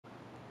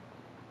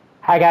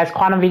Hi guys,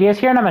 Quantum Videos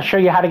here, and I'm going to show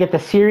you how to get the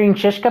searing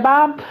shish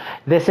kebab.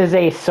 This is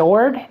a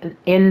sword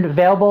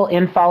available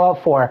in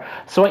Fallout 4.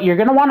 So what you're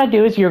going to want to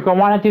do is you're going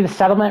to want to do the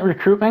settlement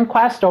recruitment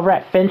quest over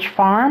at Finch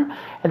Farm,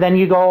 and then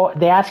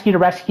they ask you to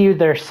rescue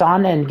their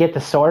son and get the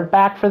sword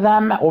back for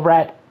them over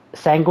at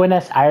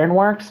Sanguinous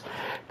Ironworks.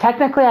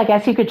 Technically, I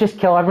guess you could just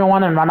kill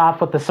everyone and run off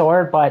with the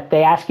sword, but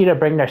they ask you to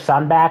bring their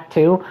son back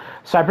too.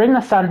 So I bring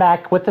the son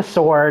back with the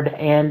sword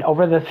and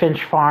over the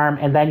Finch Farm,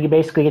 and then you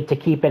basically get to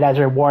keep it as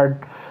a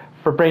reward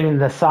for bringing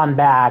the sun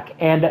back.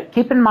 And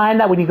keep in mind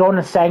that when you go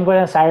into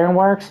Sanguinous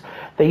Ironworks,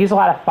 they use a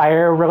lot of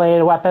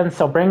fire-related weapons,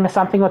 so bring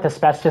something with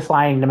asbestos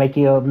lining to make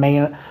you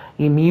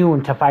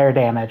immune to fire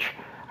damage.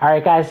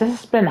 Alright guys, this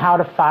has been how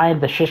to find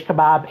the shish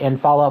kebab in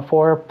Fallout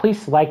 4.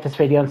 Please like this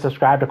video and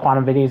subscribe to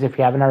Quantum Videos if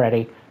you haven't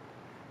already.